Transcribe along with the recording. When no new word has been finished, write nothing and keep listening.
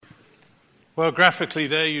Well, graphically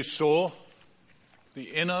there you saw the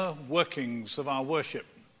inner workings of our worship.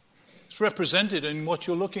 It's represented in what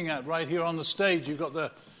you're looking at right here on the stage. You've got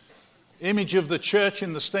the image of the church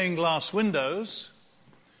in the stained glass windows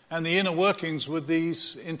and the inner workings with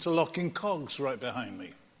these interlocking cogs right behind me.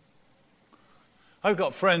 I've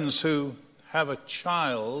got friends who have a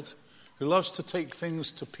child who loves to take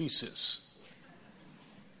things to pieces,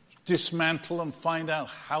 dismantle and find out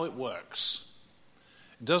how it works.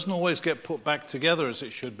 It doesn't always get put back together as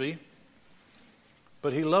it should be,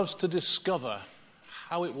 but he loves to discover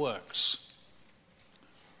how it works.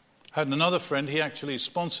 I had another friend, he actually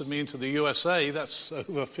sponsored me into the USA. That's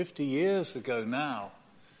over 50 years ago now.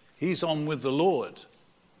 He's on with the Lord.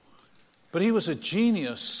 But he was a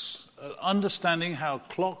genius at understanding how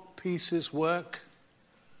clock pieces work.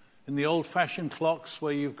 In the old-fashioned clocks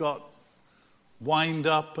where you've got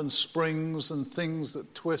wind-up and springs and things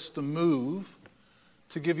that twist and move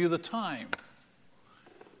to give you the time.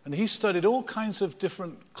 And he studied all kinds of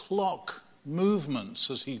different clock movements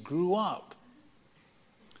as he grew up.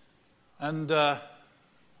 And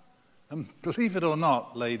believe it or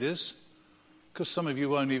not, ladies, because some of you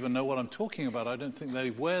won't even know what I'm talking about, I don't think they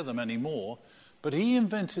wear them anymore, but he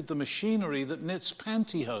invented the machinery that knits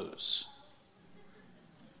pantyhose,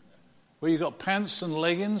 where you've got pants and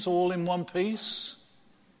leggings all in one piece.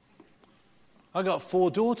 I got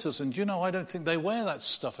 4 daughters, and I don't think they wear that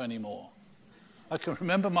stuff anymore. I can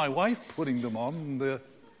remember my wife putting them on, the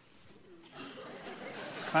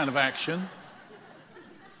kind of action.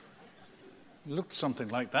 It looked something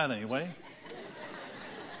like that anyway.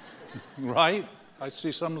 Right? I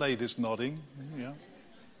see some ladies nodding. Yeah.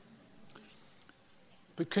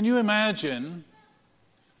 But can you imagine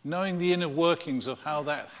knowing the inner workings of how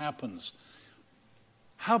that happens?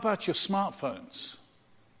 How about your smartphones?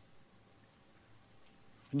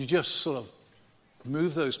 And you just sort of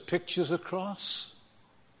move those pictures across.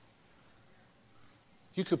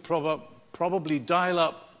 You could probably dial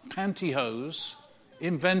up pantyhose,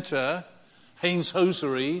 inventor, Haynes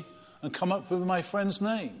Hosiery, and come up with my friend's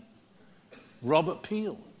name, Robert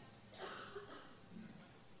Peel.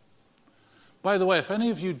 By the way, if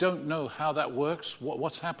any of you don't know how that works,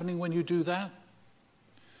 what's happening when you do that,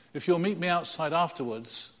 if you'll meet me outside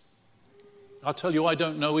afterwards, I'll tell you I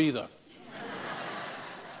don't know either.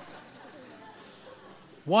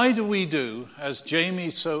 Why do we do, as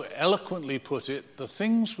Jamie so eloquently put it, the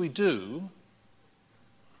things we do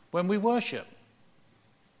when we worship?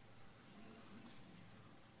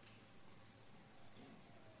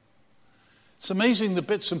 It's amazing the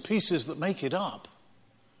bits and pieces that make it up.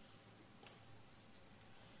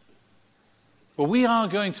 Well, we are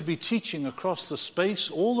going to be teaching across the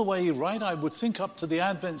space all the way, right, I would think up to the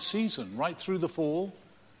Advent season, right through the fall,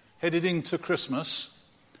 headed into Christmas,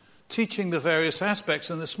 teaching the various aspects.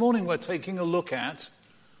 And this morning we're taking a look at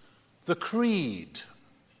the Creed.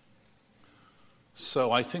 So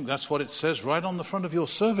I think that's what it says right on the front of your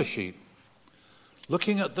service sheet.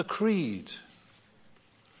 Looking at the Creed.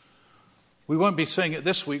 We won't be saying it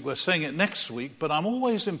this week, we're saying it next week, but I'm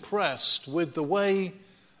always impressed with the way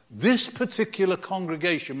this particular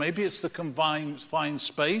congregation, maybe it's the confined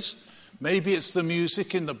space, maybe it's the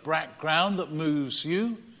music in the background that moves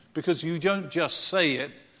you, because you don't just say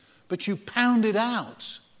it, but you pound it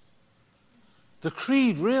out. The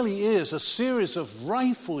Creed really is a series of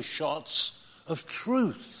rifle shots of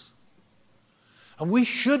truth. And we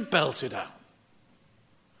should belt it out.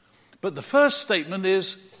 But the first statement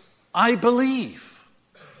is, I believe.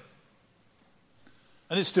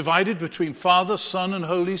 And it's divided between Father, Son, and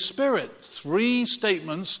Holy Spirit. 3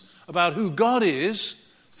 statements about who God is.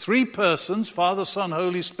 3 persons, Father, Son,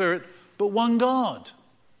 Holy Spirit, but one God.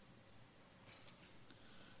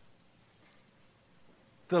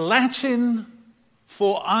 The Latin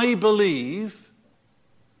for I believe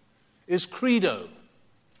is credo.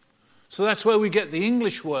 So that's where we get the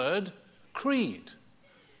English word creed.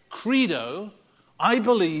 Credo, I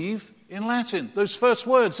believe in Latin. Those first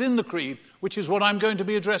words in the creed, which is what I'm going to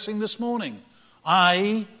be addressing this morning.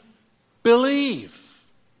 I believe.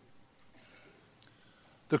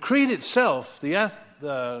 The creed itself, I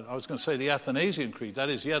was going to say the Athanasian Creed, that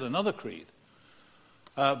is yet another creed,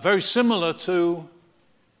 very similar to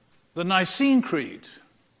the Nicene Creed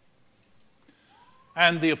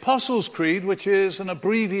and the Apostles' Creed, which is an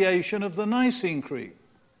abbreviation of the Nicene Creed.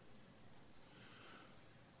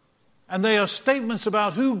 And they are statements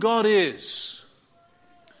about who God is,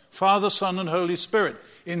 Father, Son, and Holy Spirit.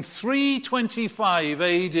 In 325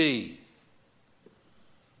 AD,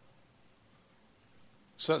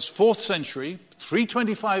 so that's 4th century,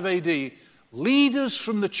 325 AD, leaders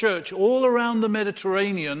from the church all around the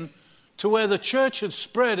Mediterranean to where the church had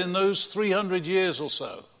spread in those 300 years or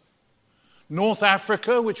so. North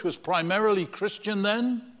Africa, which was primarily Christian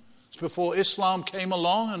then, before Islam came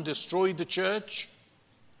along and destroyed the church.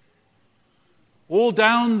 All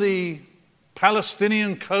down the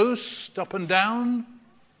Palestinian coast, up and down.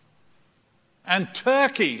 And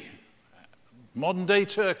Turkey, modern-day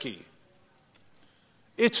Turkey.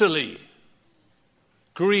 Italy,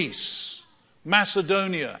 Greece,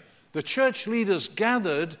 Macedonia. The church leaders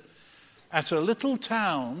gathered at a little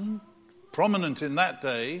town, prominent in that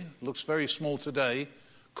day, looks very small today,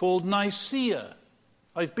 called Nicaea.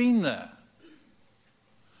 I've been there.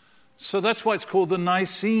 So that's why it's called the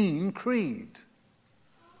Nicene Creed.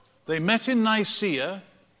 They met in Nicaea,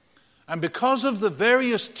 and because of the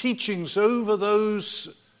various teachings over those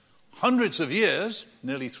hundreds of years,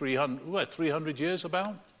 nearly 300 years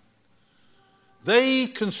about, they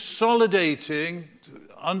consolidating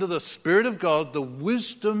under the Spirit of God the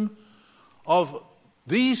wisdom of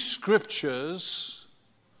these scriptures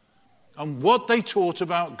and what they taught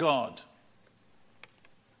about God.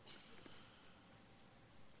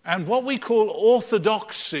 And what we call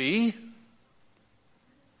orthodoxy,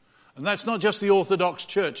 and that's not just the Orthodox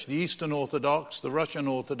Church, the Eastern Orthodox, the Russian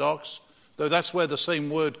Orthodox, though that's where the same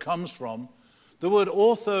word comes from. The word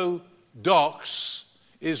orthodox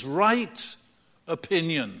is right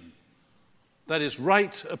opinion. That is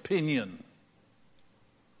right opinion.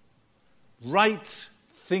 Right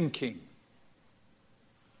thinking.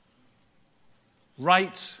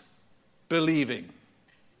 Right believing.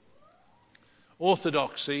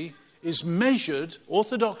 Orthodoxy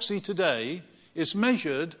today is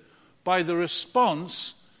measured by the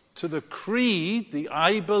response to the creed, the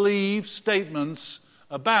I believe statements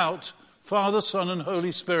about Father, Son, and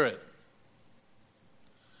Holy Spirit.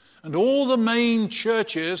 And all the main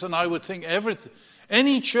churches, and I would think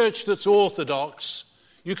any church that's orthodox,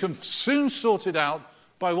 you can soon sort it out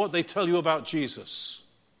by what they tell you about Jesus.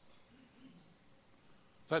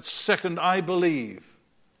 That second, I believe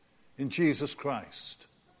in Jesus Christ.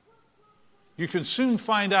 You can soon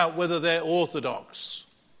find out whether they're orthodox.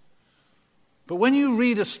 But when you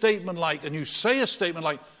read a statement like, and you say a statement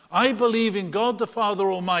like, I believe in God the Father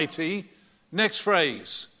Almighty, next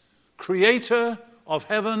phrase, creator of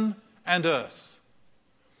heaven and earth.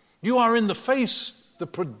 You are in the face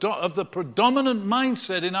of the predominant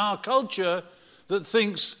mindset in our culture that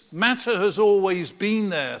thinks matter has always been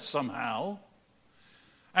there somehow,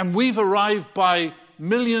 and we've arrived by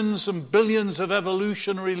millions and billions of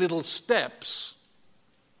evolutionary little steps.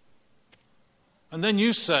 And then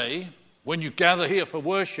you say, when you gather here for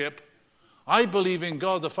worship, I believe in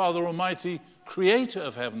God the Father Almighty, creator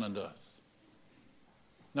of heaven and earth.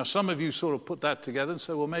 Now some of you sort of put that together and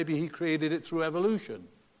say, well, maybe he created it through evolution.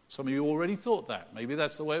 Some of you already thought that. Maybe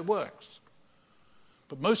that's the way it works.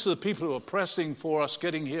 But most of the people who are pressing for us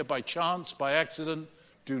getting here by chance, by accident,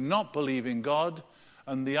 do not believe in God.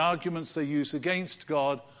 And the arguments they use against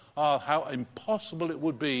God are how impossible it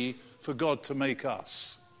would be for God to make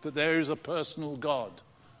us. That there is a personal God.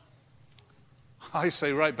 I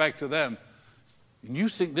say right back to them, and you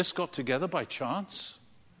think this got together by chance?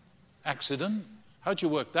 Accident? How'd you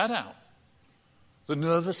work that out? The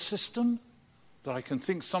nervous system? That I can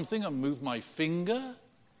think something and move my finger?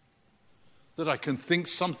 That I can think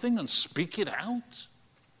something and speak it out?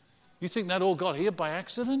 You think that all got here by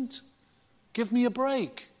accident? Give me a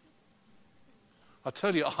break. I'll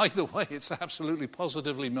tell you, either way, it's absolutely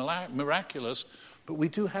positively miraculous, but we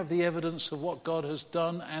do have the evidence of what God has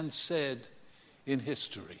done and said in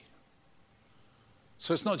history.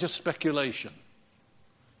 So it's not just speculation.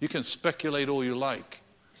 You can speculate all you like.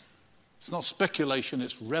 It's not speculation,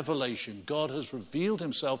 it's revelation. God has revealed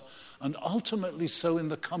himself, and ultimately so in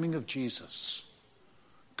the coming of Jesus.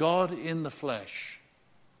 God in the flesh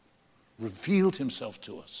revealed himself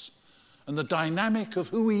to us. And the dynamic of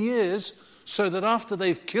who he is, so that after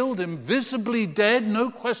they've killed him, visibly dead,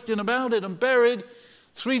 no question about it, and buried,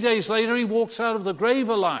 3 days later he walks out of the grave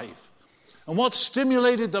alive. And what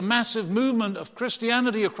stimulated the massive movement of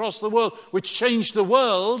Christianity across the world, which changed the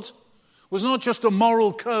world, was not just a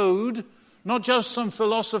moral code, not just some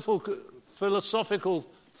philosophical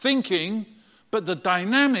thinking, but the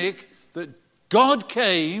dynamic that God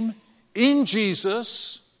came in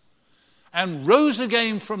Jesus and rose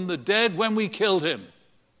again from the dead when we killed him,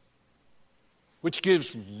 which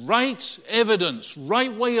gives right evidence,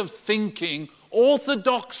 right way of thinking,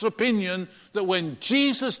 orthodox opinion that when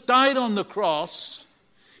Jesus died on the cross,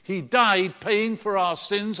 he died paying for our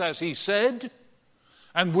sins, as he said,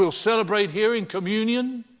 and we'll celebrate here in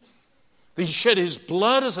communion. He shed his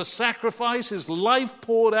blood as a sacrifice, his life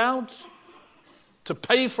poured out to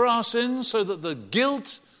pay for our sins, so that the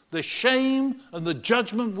guilt the shame and the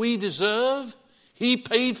judgment we deserve, he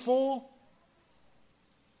paid for.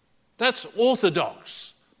 That's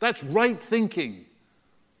orthodox. That's right thinking.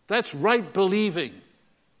 That's right believing.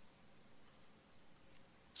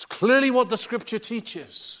 It's clearly what the Scripture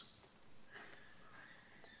teaches.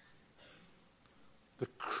 The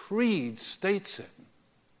Creed states it.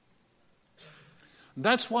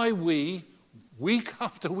 That's why we, week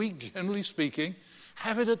after week, generally speaking,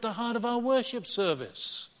 have it at the heart of our worship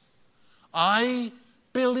service. I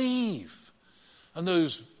believe. And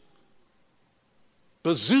those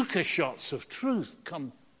bazooka shots of truth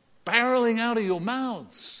come barreling out of your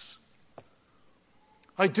mouths.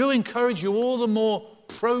 I do encourage you all the more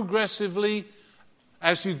progressively,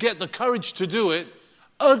 as you get the courage to do it,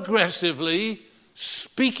 aggressively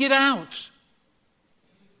speak it out.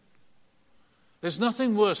 There's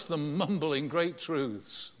nothing worse than mumbling great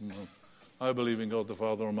truths. I believe in God the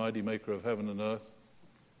Father Almighty, maker of heaven and earth.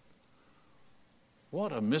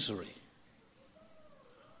 What a misery.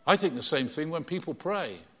 I think the same thing when people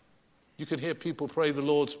pray. You can hear people pray the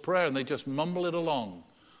Lord's Prayer and they just mumble it along.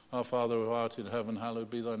 Our Father who art in heaven, hallowed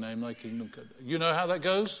be thy name, thy kingdom come. You know how that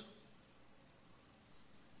goes?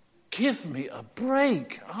 Give me a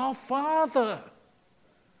break. Our Father.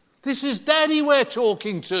 This is Daddy we're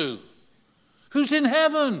talking to. Who's in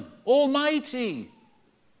heaven, almighty.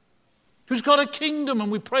 Who's got a kingdom,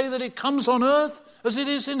 and we pray that it comes on earth as it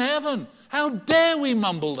is in heaven. How dare we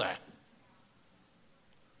mumble that?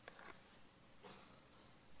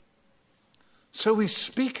 So we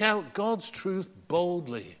speak out God's truth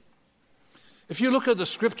boldly. If you look at the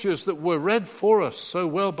scriptures that were read for us so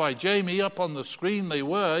well by Jamie, up on the screen they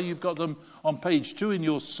were. You've got them on page 2 in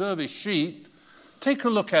your service sheet. Take a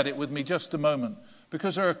look at it with me just a moment,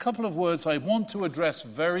 because there are a couple of words I want to address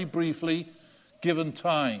very briefly, given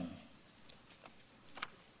time.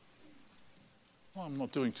 Well, I'm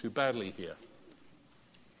not doing too badly here.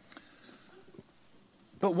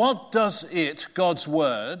 But what does it, God's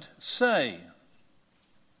word, say?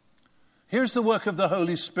 Here's the work of the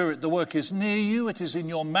Holy Spirit. The work is near you. It is in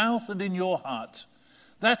your mouth and in your heart.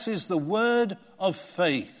 That is the word of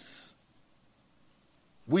faith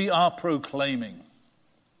we are proclaiming.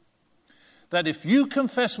 That if you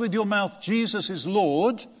confess with your mouth Jesus is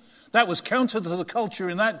Lord, that was counter to the culture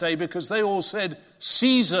in that day because they all said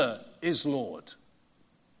Caesar is Lord.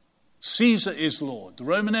 Caesar is Lord. The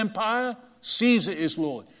Roman Empire, Caesar is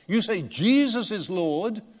Lord. You say Jesus is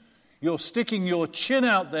Lord, you're sticking your chin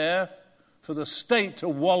out there for the state to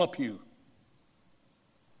wallop you.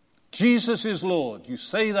 Jesus is Lord. You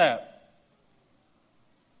say that.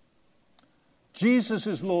 Jesus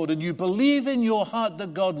is Lord, and you believe in your heart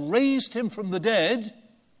that God raised him from the dead.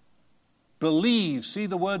 Believe, see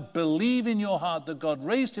the word believe in your heart that God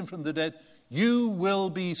raised him from the dead, you will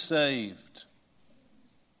be saved.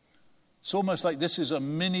 It's almost like this is a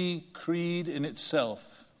mini creed in itself.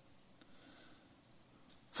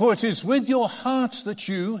 For it is with your heart that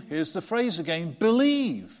you, here's the phrase again,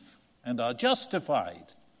 believe and are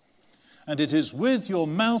justified. And it is with your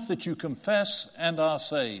mouth that you confess and are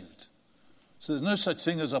saved. So there's no such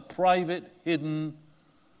thing as a private, hidden,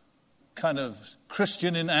 kind of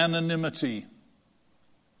Christian in anonymity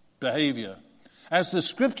behavior. As the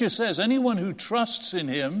scripture says, anyone who trusts in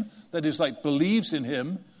him, that is like believes in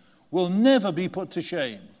him, will never be put to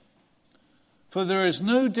shame. For there is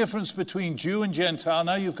no difference between Jew and Gentile.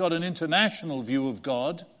 Now you've got an international view of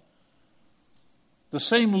God. The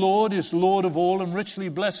same Lord is Lord of all and richly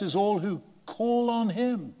blesses all who call on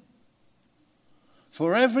him.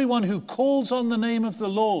 For everyone who calls on the name of the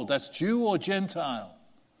Lord, that's Jew or Gentile,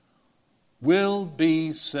 will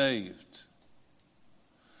be saved.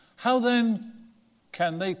 How then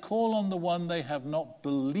can they call on the one they have not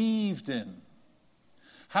believed in?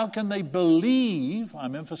 How can they believe,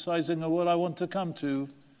 I'm emphasizing a word I want to come to,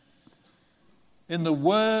 in the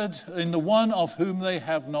one of whom they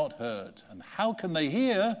have not heard? And how can they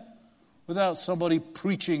hear without somebody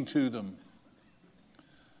preaching to them?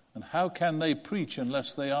 And how can they preach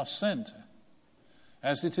unless they are sent?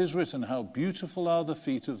 As it is written, how beautiful are the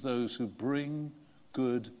feet of those who bring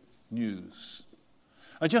good news.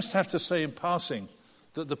 I just have to say in passing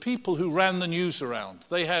that the people who ran the news around,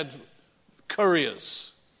 they had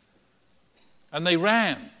couriers. And they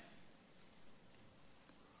ran.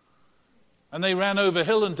 And they ran over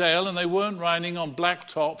hill and dale, and they weren't riding on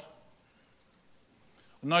blacktop,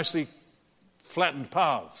 nicely flattened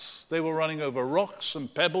paths. They were running over rocks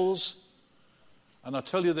and pebbles. And I'll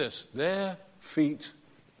tell you this, their feet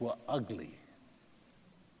were ugly.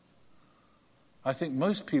 I think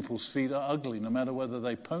most people's feet are ugly, no matter whether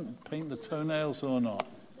they paint the toenails or not.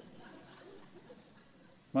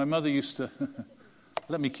 My mother used to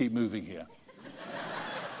let me keep moving here.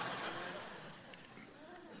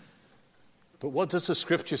 But what does the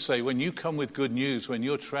scripture say? When you come with good news, when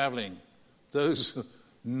you're traveling, those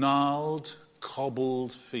gnarled,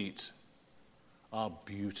 cobbled feet are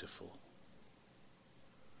beautiful.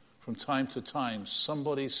 From time to time,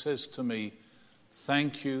 somebody says to me,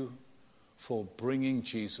 thank you for bringing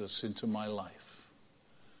Jesus into my life.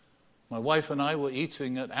 My wife and I were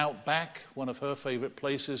eating at Outback, one of her favorite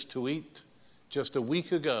places to eat, just a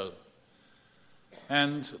week ago.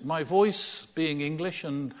 And my voice, being English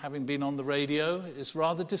and having been on the radio, is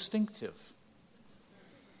rather distinctive.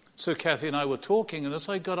 So Kathy and I were talking, and as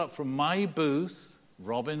I got up from my booth,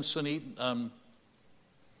 Robinson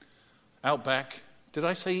Outback, did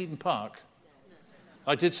I say Eaton Park?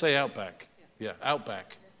 I did say Outback. Yeah,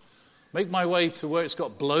 Outback. Make my way to where it's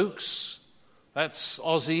got blokes. That's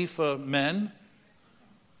Aussie for men.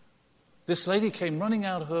 This lady came running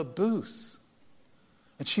out of her booth.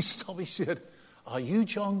 And she stopped me. She said, are you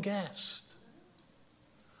John Guest?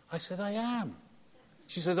 I said, I am.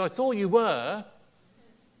 She said, I thought you were.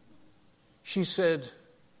 She said,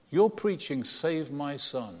 your preaching saved my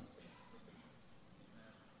son.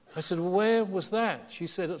 I said, well, where was that? She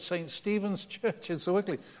said, at St. Stephen's Church in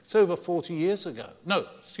Sewickley. It's over 40 years ago. No,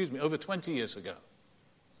 excuse me, over 20 years ago.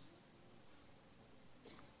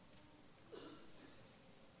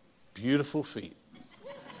 Beautiful feet.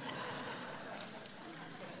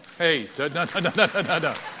 Hey,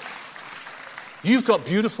 no. You've got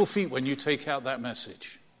beautiful feet when you take out that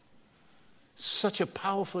message. Such a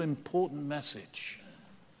powerful, important message.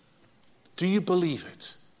 Do you believe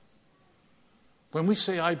it? When we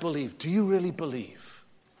say, I believe, do you really believe?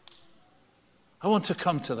 I want to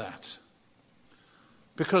come to that.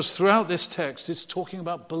 Because throughout this text, it's talking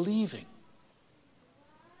about believing.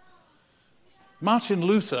 Martin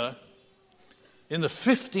Luther, in the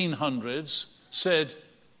 1500s, said,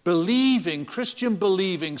 believing, Christian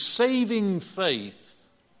believing, saving faith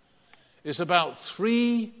is about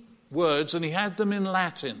 3 words, and he had them in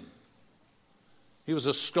Latin. He was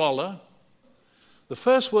a scholar. The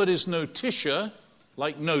first word is notitia,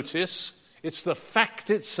 like notice. It's the fact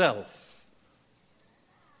itself.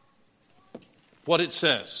 What it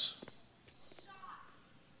says.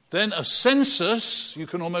 Then a sensus, you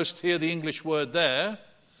can almost hear the English word there,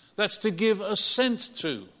 that's to give assent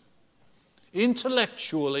to.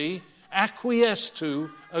 Intellectually acquiesce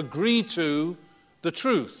to, agree to the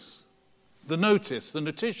truth, the notice, the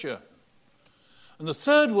notitia. And the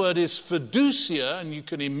third word is fiducia, and you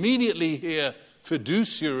can immediately hear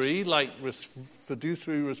fiduciary, like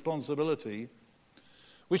fiduciary responsibility,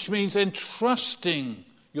 which means entrusting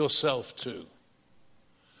yourself to.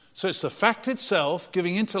 So it's the fact itself,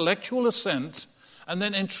 giving intellectual assent, and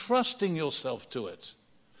then entrusting yourself to it.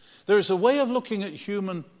 There is a way of looking at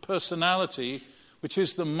human personality, which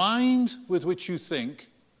is the mind with which you think,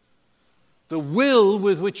 the will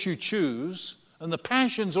with which you choose, and the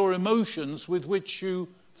passions or emotions with which you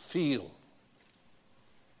feel.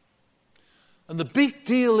 And the big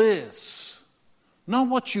deal is not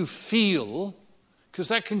what you feel, because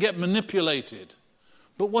that can get manipulated,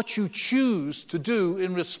 but what you choose to do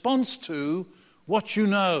in response to what you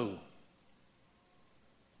know.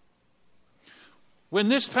 When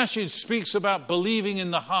this passage speaks about believing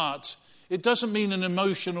in the heart, it doesn't mean an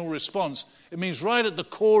emotional response. It means right at the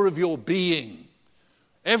core of your being,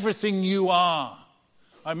 everything you are.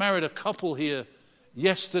 I married a couple here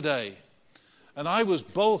yesterday, and I was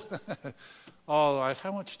bold.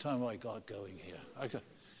 How much time have I got going here?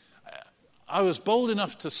 I was bold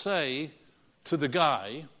enough to say to the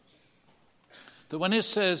guy that when it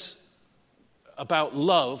says about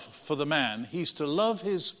love for the man, he's to love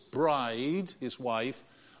his bride, his wife,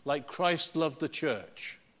 like Christ loved the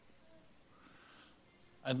church.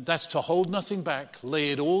 And that's to hold nothing back,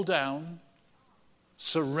 lay it all down,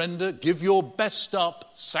 surrender, give your best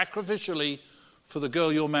up sacrificially for the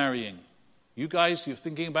girl you're marrying. You guys, you're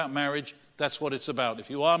thinking about marriage, that's what it's about. If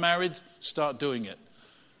you are married, start doing it.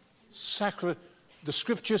 The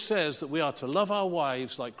scripture says that we are to love our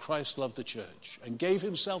wives like Christ loved the church and gave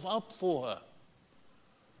himself up for her.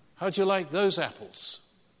 How'd you like those apples?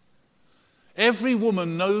 Every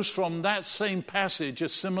woman knows from that same passage a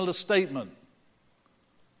similar statement.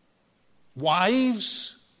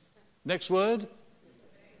 Wives, next word,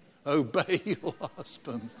 obey your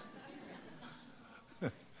husband.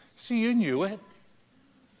 See, you knew it.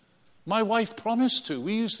 My wife promised to.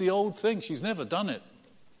 We use the old thing. She's never done it.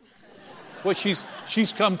 Well,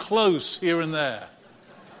 she's come close here and there.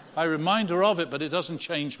 I remind her of it, but it doesn't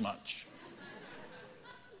change much.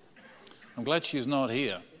 I'm glad she's not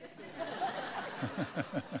here.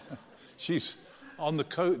 She's on the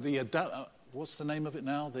what's the name of it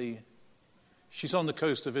now? She's on the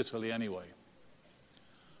coast of Italy anyway.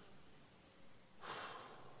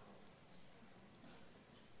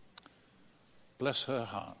 Bless her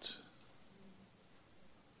heart.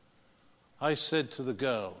 I said to the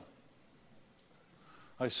girl,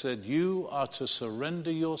 I said, you are to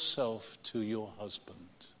surrender yourself to your husband,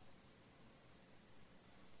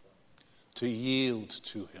 to yield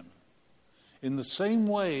to him. In the same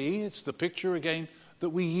way, it's the picture again, that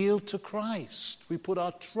we yield to Christ. We put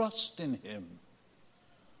our trust in him.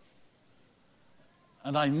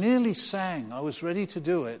 And I nearly sang, I was ready to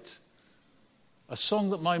do it, a song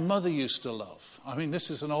that my mother used to love. I mean,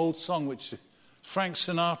 this is an old song, which Frank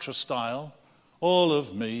Sinatra style. All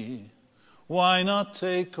of me, why not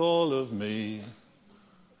take all of me?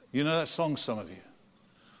 You know that song, some of you.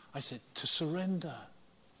 I said, to surrender.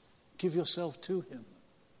 Give yourself to him.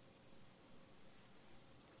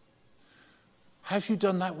 Have you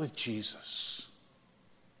done that with Jesus?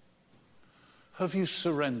 Have you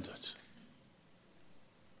surrendered?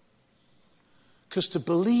 Because to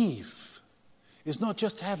believe is not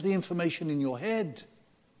just to have the information in your head.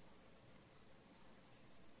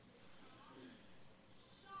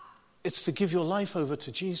 It's to give your life over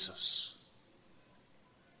to Jesus.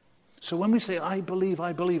 So when we say, I believe,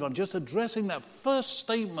 I'm just addressing that first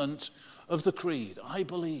statement of the creed. I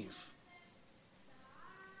believe.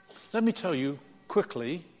 Let me tell you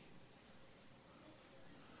quickly,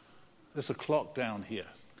 there's a clock down here,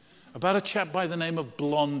 about a chap by the name of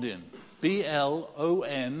Blondin.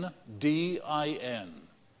 Blondin.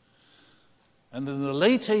 And in the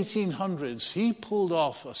late 1800s, he pulled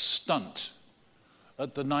off a stunt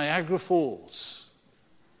at the Niagara Falls.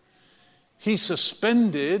 He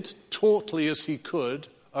suspended, tautly as he could,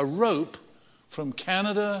 a rope from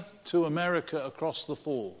Canada to America across the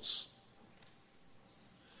falls,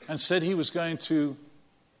 and said he was going to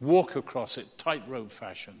walk across it, tightrope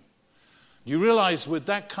fashion. You realize with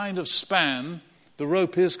that kind of span, the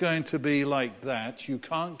rope is going to be like that. You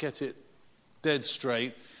can't get it dead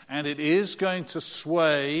straight. And it is going to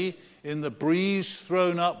sway in the breeze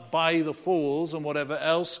thrown up by the falls and whatever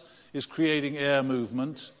else is creating air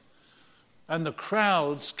movement. And the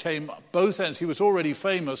crowds came both ends. He was already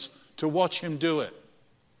famous to watch him do it.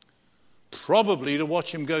 Probably to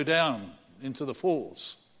watch him go down into the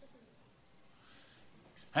falls.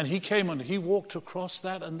 And he came and he walked across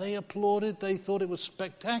that and they applauded. They thought it was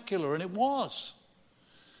spectacular, and it was.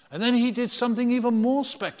 And then he did something even more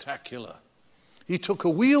spectacular. He took a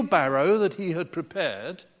wheelbarrow that he had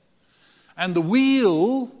prepared, and the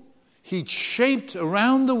wheel, he'd shaped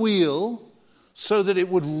around the wheel so that it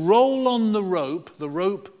would roll on the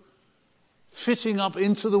rope fitting up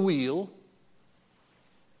into the wheel,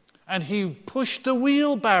 and he pushed the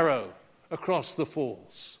wheelbarrow across the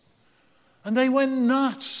falls. And they went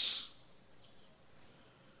nuts.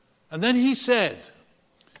 And then he said,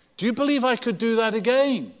 do you believe I could do that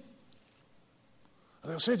again?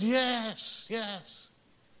 And they said, yes, yes.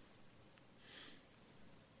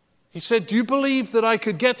 He said, do you believe that I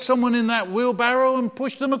could get someone in that wheelbarrow and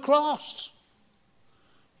push them across?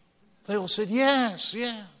 They all said, yes,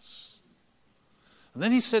 yes. And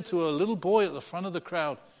then he said to a little boy at the front of the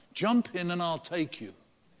crowd, jump in and I'll take you.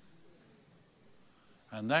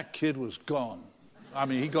 And that kid was gone. I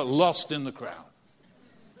mean, he got lost in the crowd.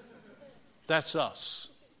 That's us.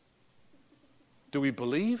 Do we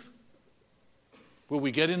believe? Will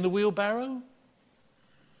we get in the wheelbarrow?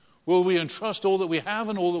 Will we entrust all that we have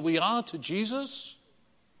and all that we are to Jesus?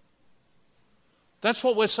 That's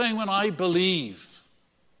what we're saying when I believe.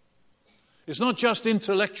 It's not just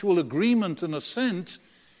intellectual agreement and assent.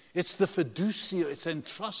 It's the fiducia. It's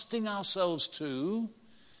entrusting ourselves to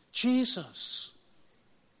Jesus.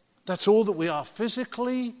 That's all that we are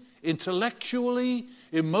physically, intellectually,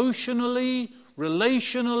 emotionally,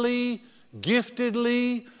 relationally,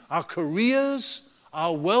 giftedly, our careers,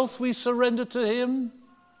 our wealth we surrender to him,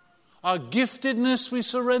 our giftedness we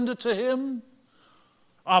surrender to him,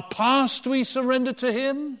 our past we surrender to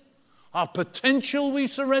him, our potential we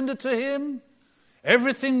surrender to him,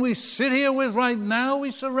 everything we sit here with right now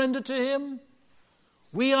we surrender to him.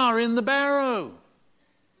 We are in the barrow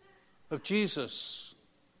of Jesus.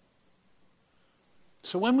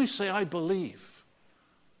 So when we say, I believe,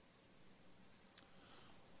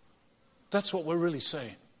 that's what we're really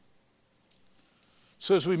saying.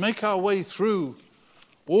 So as we make our way through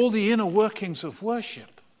all the inner workings of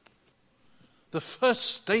worship, the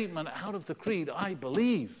first statement out of the creed, I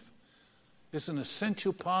believe, is an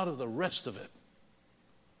essential part of the rest of it.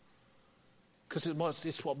 Because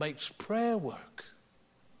it's what makes prayer work.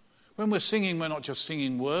 When we're singing, we're not just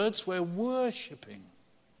singing words, we're worshiping.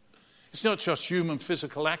 It's not just human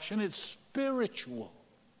physical action, it's spiritual.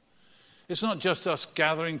 It's not just us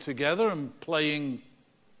gathering together and playing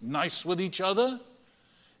nice with each other.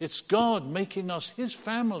 It's God making us his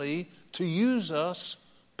family to use us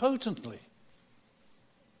potently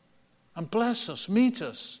and bless us, meet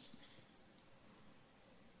us.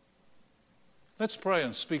 Let's pray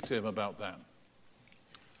and speak to him about that.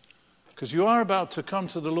 Because you are about to come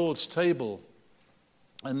to the Lord's table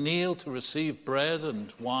and kneel to receive bread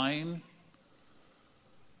and wine.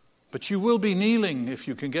 But you will be kneeling if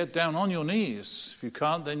you can get down on your knees. If you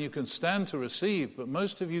can't, then you can stand to receive. But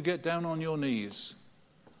most of you get down on your knees.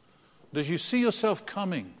 As you see yourself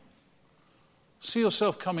coming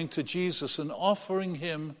to Jesus and offering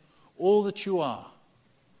him all that you are,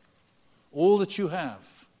 all that you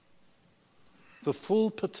have, the full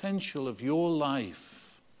potential of your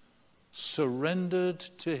life surrendered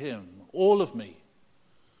to him, all of me.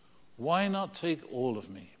 Why not take all of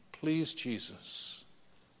me? Please, Jesus.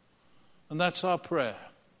 And that's our prayer.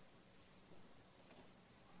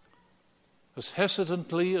 As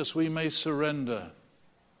hesitantly as we may surrender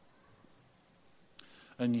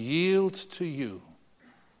and yield to you,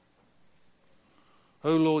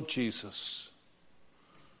 O Lord Jesus,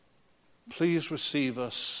 please receive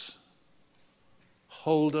us,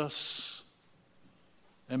 hold us,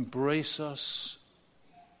 embrace us,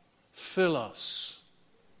 fill us,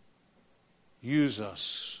 use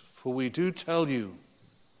us, for we do tell you,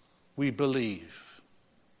 we believe.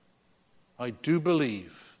 I do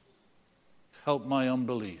believe. Help my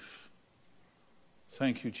unbelief.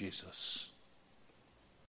 Thank you, Jesus.